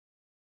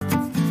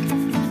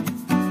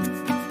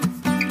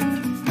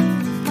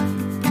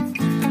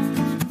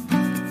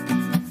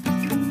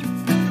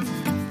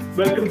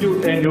Welcome to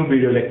a new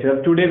video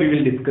lecture. Today we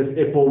will discuss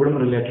a problem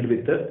related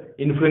with the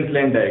influence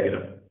line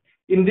diagram.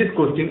 In this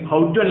question,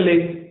 how to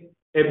analyze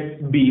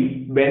a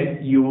beam when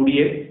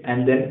UDL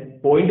and then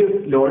point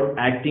load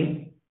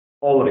acting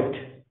over it.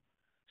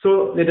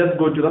 So let us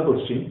go to the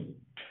question.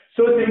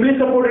 So simply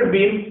supported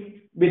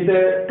beam with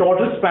a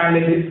total span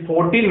length is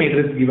 14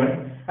 meters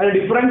given and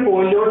different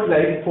point loads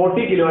like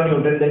 40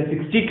 kilonewton, then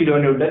 60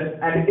 kilonewton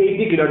and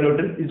 80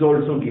 kilonewton is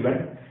also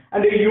given.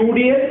 And the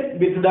UDL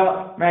with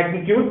the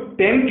magnitude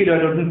 10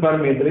 kilonewton per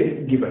meter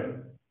is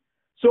given.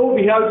 So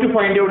we have to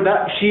find out the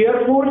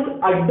shear force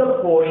at the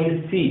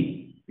point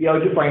C. We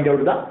have to find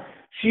out the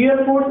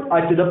shear force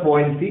at the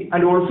point C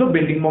and also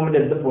bending moment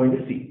at the point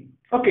C.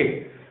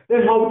 Okay.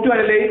 Then how to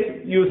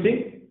analyze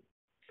using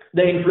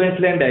the influence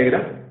line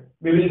diagram?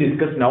 We will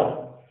discuss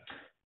now.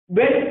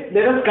 Let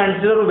us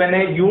consider when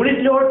a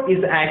unit load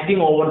is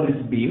acting over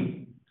this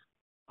beam,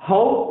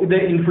 how the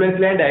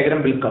influence line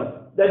diagram will come.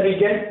 That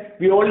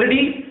we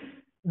already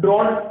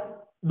drawn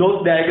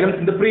those diagrams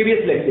in the previous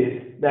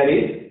lectures. That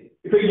is,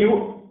 if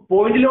a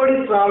point load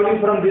is traveling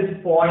from this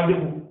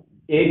point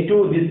A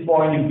to this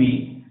point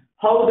B,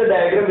 how the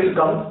diagram will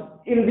come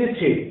in this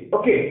shape.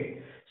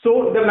 Okay.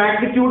 So the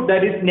magnitude,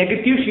 that is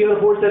negative shear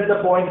force at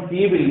the point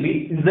C, will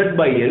be Z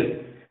by L,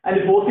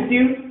 and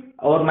positive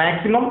or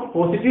maximum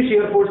positive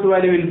shear force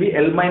value will be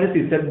L minus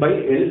Z by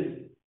L.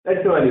 That's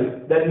the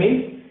value. That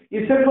means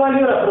Z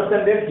value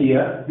represented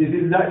here. This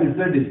is the Z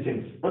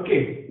distance.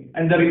 Okay.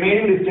 And the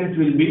remaining distance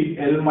will be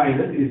L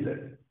minus Z.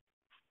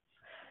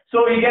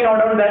 So we can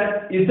note down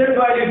that Z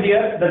value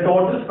here, the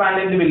total span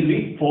length will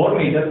be 4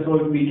 meters.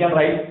 So we can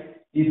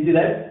write is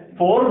that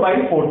 4 by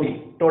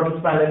 40. Total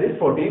span length is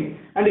 14.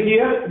 And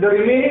here the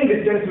remaining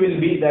distance will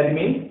be, that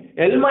means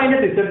L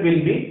minus Z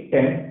will be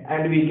 10.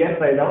 And we can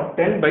write down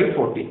 10 by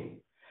 40.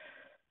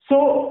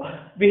 So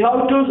we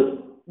have to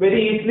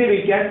very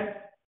easily we can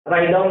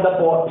write down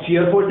the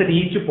shear force at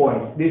each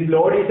point. This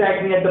load is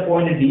acting at the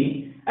point D.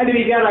 And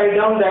we can write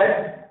down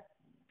that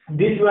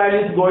this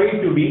value is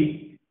going to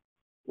be,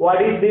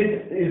 what is this,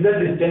 is the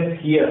distance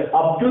here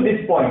up to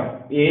this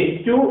point.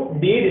 A to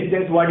D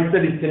distance, what is the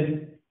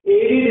distance?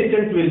 AD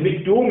distance will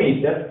be 2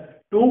 meters.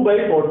 2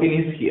 by 14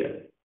 is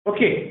here.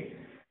 Okay.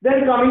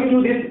 Then coming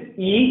to this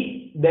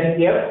E, then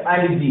F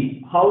and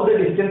G, how the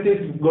distance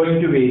is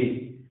going to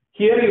vary.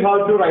 Here you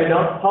have to write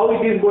down how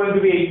it is going to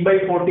be 8 by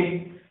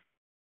 40.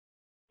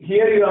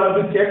 Here you have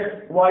to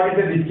check what is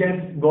the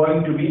distance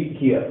going to be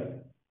here.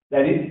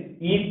 That is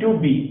E to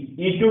B.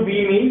 E to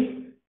B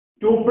means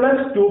 2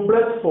 plus 2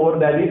 plus 4,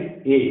 that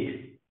is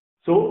 8.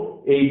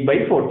 So 8 by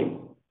 40.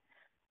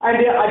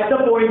 And at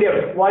the point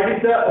F, what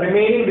is the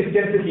remaining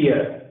distance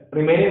here?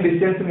 Remaining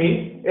distance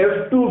means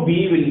F to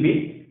B will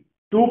be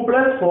 2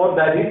 plus 4,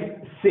 that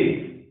is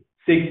 6.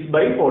 6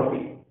 by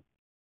 40.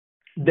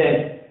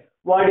 Then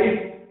what is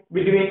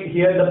between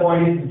here, the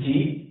point is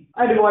G,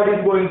 and what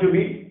is going to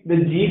be the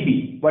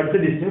GB? What is the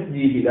distance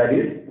GB? That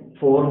is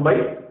 4 by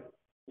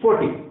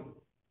 40.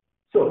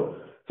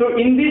 So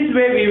in this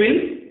way we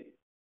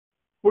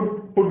will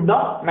put the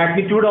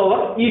magnitude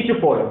over each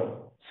point.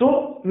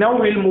 So now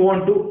we will move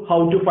on to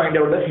how to find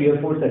out the shear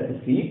force at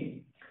the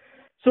C.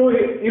 So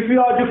if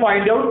you have to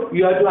find out,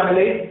 you have to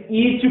analyze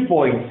each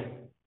point.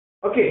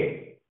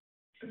 Okay.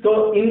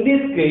 So in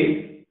this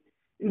case,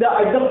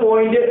 at the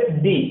point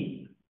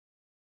D,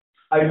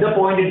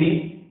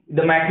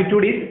 the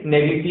magnitude is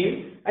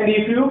negative, and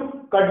if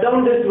you cut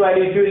down this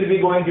value, it will be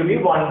going to be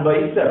 1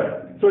 by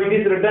 7. So it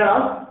is written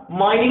as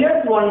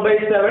minus 1 by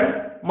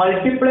 7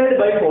 multiplied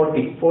by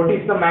 40. 40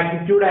 is the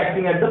magnitude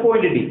acting at the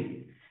point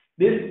D.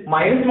 This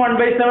minus 1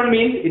 by 7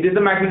 means it is the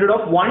magnitude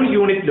of 1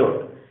 unit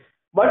load.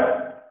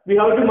 But we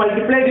have to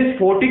multiply this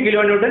 40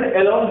 kilonewton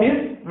along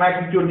this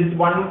magnitude, this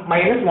 1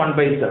 minus 1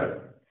 by 7.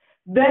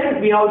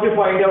 Then we have to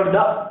find out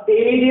the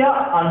area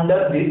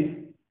under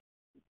this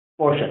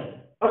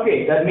portion.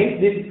 Okay, that means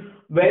this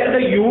where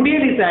the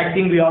UDL is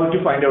acting, we have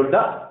to find out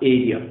the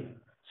area.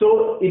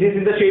 So it is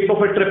in the shape of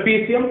a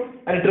trapezium,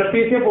 and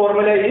trapezium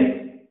formula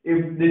is,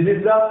 if this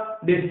is the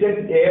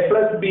distance A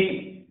plus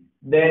B,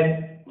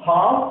 then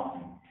half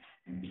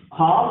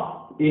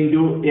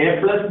into A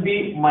plus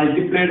B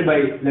multiplied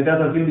by, let us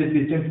assume this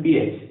distance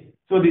BH.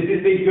 So this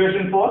is the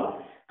equation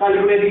for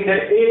calculating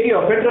the area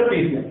of a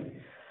trapezium.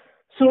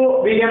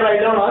 So we can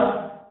write down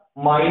as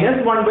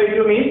minus 1 by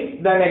 2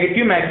 means the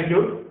negative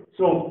magnitude.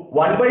 So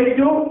 1 by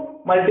 2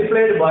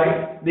 multiplied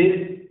by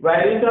this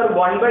values are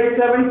 1 by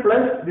 7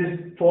 plus this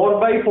 4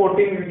 by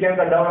 14, we can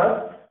cut down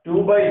as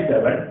 2 by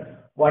 7.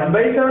 1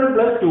 by 7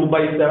 plus 2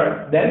 by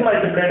 7, then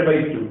multiplied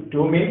by 2.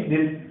 2 means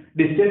this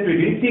distance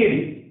between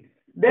CD.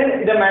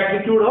 Then the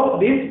magnitude of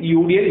this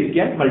UDL you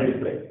can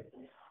multiply.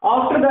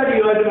 After that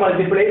you have to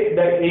multiply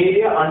the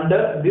area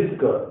under this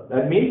curve.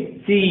 That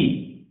means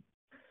CE.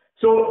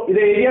 So the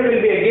area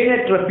will be again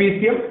a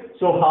trapezium.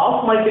 So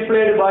half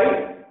multiplied by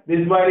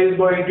this value is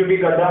going to be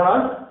cut down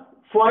as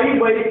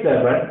 5 by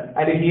 7,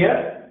 and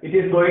here it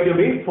is going to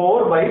be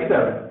 4 by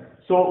 7.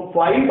 So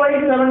 5 by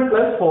 7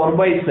 plus 4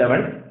 by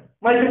 7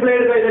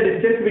 multiplied by the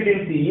distance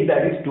between CE,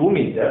 that is 2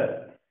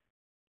 meters,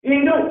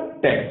 into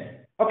 10.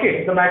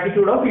 Okay, the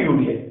magnitude of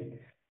UDL.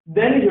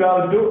 Then you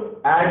have to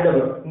add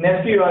the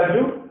next you have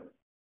to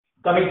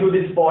coming to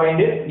this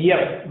point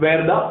F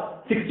where the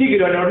 60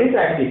 kilonewton is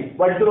acting.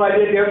 What's the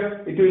value at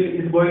F? It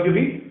is going to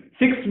be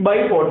 6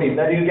 by 14.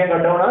 That you can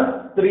cut down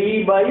as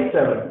 3 by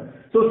 7.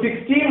 So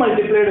 60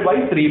 multiplied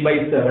by 3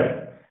 by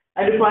 7.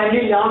 And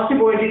finally last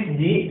point is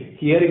G.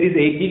 Here it is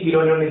 80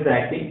 kilonewton is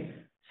acting.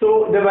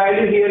 So the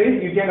value here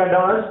is you can cut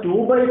down as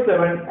 2 by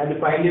 7 and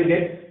finally you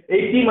get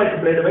 80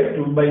 multiplied by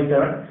 2 by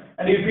 7.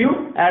 And if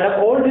you add up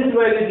all these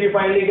values, you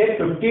finally get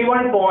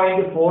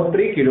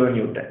 51.43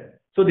 kilonewton.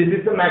 So this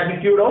is the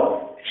magnitude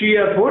of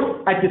shear force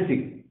at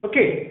C.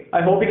 Okay,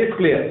 I hope it is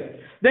clear.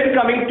 Then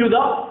coming to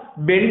the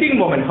bending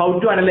moment, how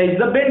to analyze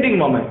the bending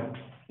moment.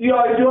 You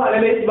have to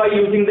analyze by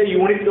using the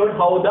unit load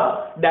how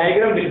the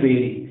diagram will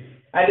vary.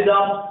 And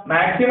the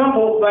maximum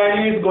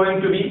value is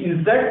going to be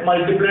Z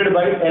multiplied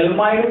by L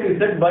minus Z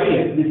by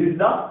L. This is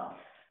the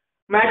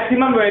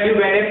maximum value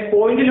when a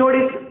point load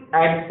is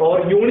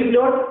or unit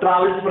load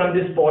travels from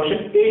this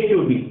portion A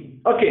to B.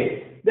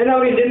 Okay, then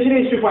our intention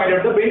is to find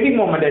out the bending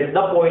moment at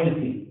the point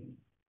C.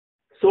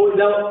 So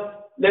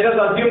let us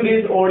assume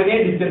this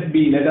ordinate distance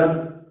B, let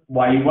us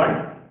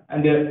Y1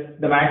 and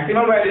the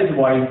maximum value is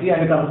Yc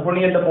and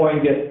corresponding at the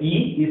point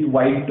E is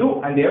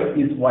Y2 and F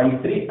is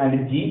Y3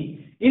 and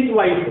G is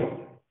Y4.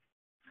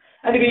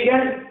 And we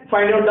can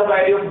find out the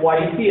value of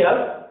Yc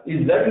as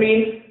that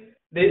means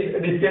this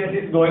distance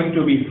is going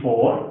to be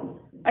 4.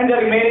 And the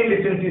remaining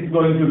distance is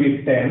going to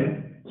be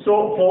 10.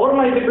 So 4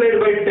 multiplied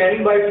by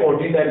 10 by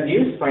 14, that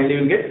gives finally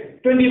you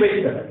get 20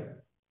 by 7.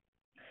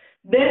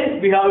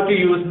 Then we have to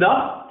use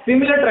the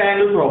similar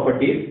triangle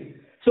properties.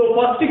 So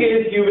first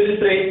case you will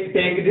take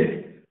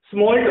this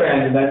small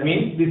triangle, that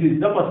means this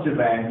is the first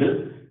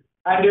triangle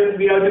and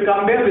we have to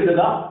compare with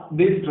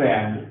this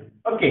triangle.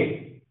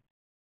 Okay.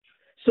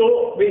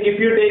 So if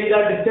you take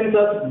the distance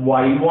as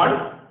Y1,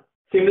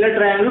 similar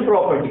triangle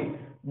property.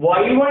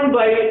 Y1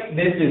 by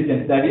this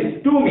distance, that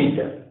is 2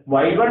 meters.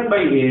 Y1 by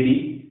AD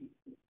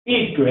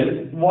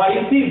equals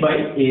YC by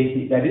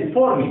AC, that is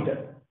 4 meters.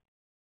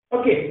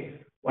 Okay.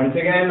 Once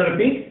again I will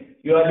repeat.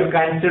 You have to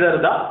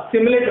consider the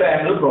similar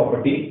triangle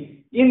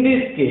property. In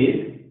this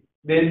case,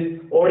 this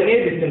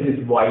ordinate distance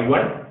is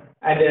Y1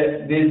 and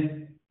this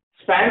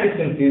span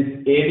distance is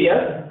AD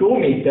as 2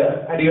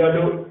 meters and you have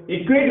to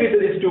equate with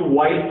this to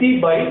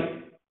YC by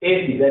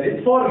AC, that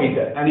is 4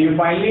 meters. And you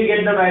finally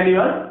get the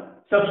value as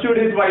substitute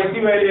this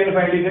Yc value and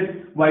finally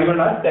get Y1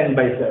 as 10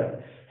 by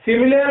 7.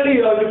 Similarly,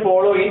 you have to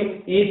follow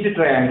in each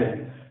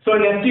triangle. So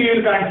next you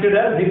will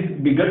consider this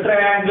bigger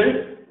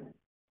triangle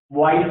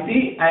Yc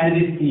and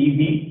this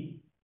EB,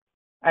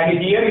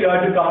 and here you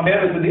have to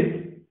compare with this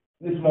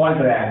small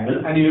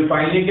triangle and you will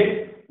finally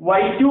get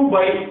Y2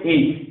 by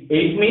 8.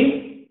 8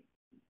 means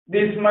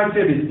this much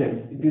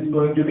distance. It is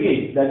going to be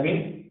 8. That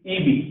means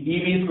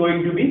EB is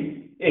going to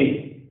be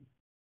 8.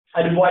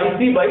 And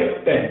Yc by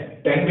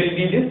 10. 10 will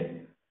be this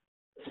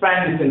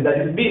span distance,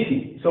 that is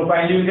BC. So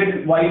finally you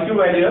get Y2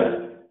 value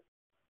as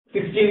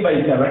 16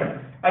 by 7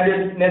 and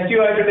then next you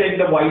have to take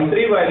the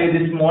Y3 value,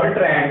 this small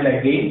triangle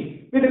again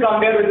with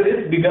compare with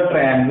this bigger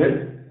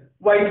triangle.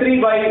 Y3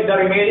 by the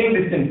remaining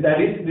distance,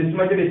 that is this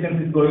much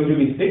distance is going to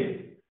be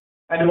 6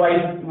 and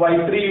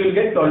Y3 you will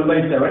get 12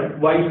 by 7.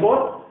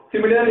 Y4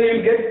 similarly you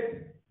will get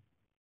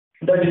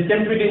the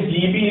distance between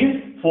GB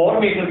is 4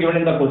 meters given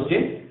in the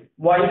question.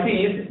 YC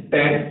is 10.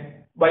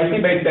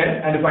 Yc by 10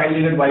 and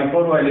finally the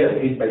Y4 value is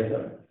 8 by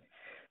 7.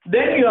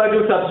 Then you have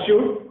to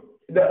substitute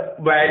the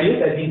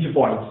values at each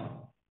point.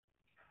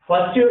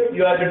 First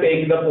you have to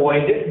take the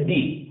point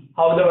D.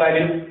 How the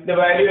value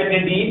at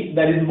D,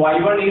 that is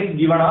Y1 is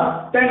given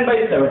as 10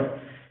 by 7.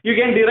 You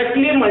can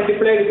directly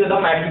multiply with the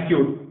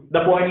magnitude.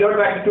 The point load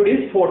magnitude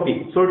is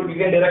 40. So you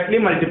can directly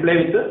multiply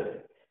with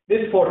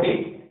this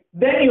 40.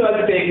 Then you have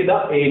to take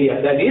the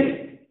area, that is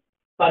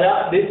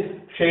this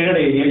shaded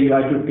area you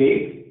have to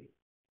take.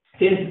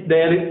 Since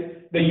there is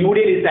the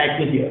UDL is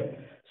acting here.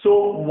 So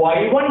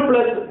Y1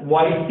 plus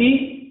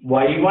YC,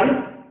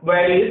 Y1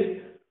 value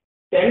is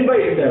 10 by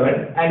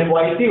 7 and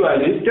YC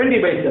value is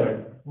 20 by 7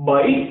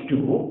 by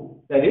 2,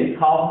 that is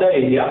half the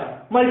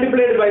area,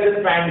 multiplied by the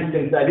span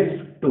distance, that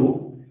is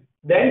 2,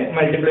 then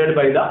multiplied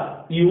by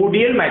the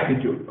UDL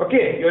magnitude.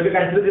 Okay, you have to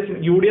consider this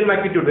UDL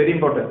magnitude, very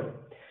important.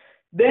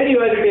 Then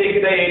you have to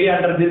take the area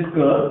under this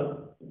curve.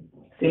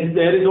 Since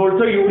there is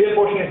also UDL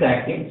portion is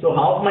acting, so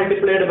half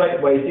multiplied by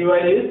YC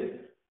value is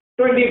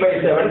 20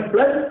 by 7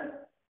 plus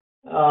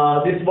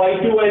this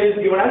Y2 value is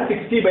given as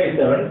 60 by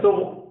 7.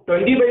 So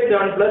 20 by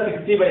 7 plus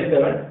 60 by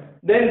 7.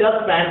 Then the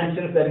span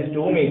distance, that is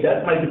 2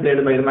 meters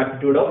multiplied by the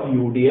magnitude of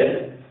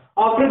UDL.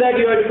 After that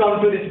you have to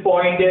come to this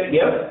point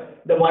F.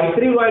 The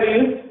Y3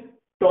 value is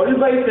 12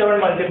 by 7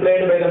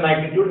 multiplied by the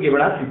magnitude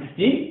given as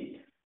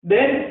 60.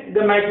 Then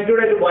the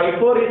magnitude at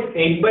Y4 is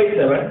 8 by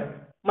 7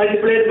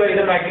 multiplied by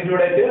the magnitude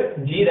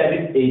at G, that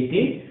is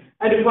 80.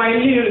 And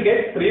finally you will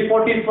get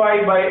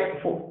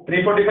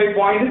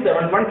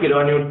 345.71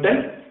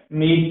 kilonewton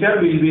meter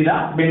will be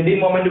the bending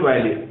moment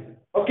value.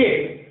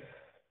 Okay.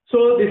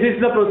 So this is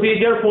the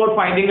procedure for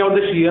finding out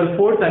the shear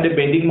force and the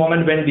bending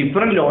moment when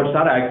different loads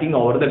are acting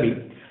over the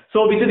beam.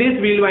 So with this,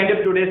 we'll wind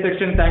up today's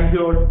section. Thank you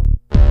all.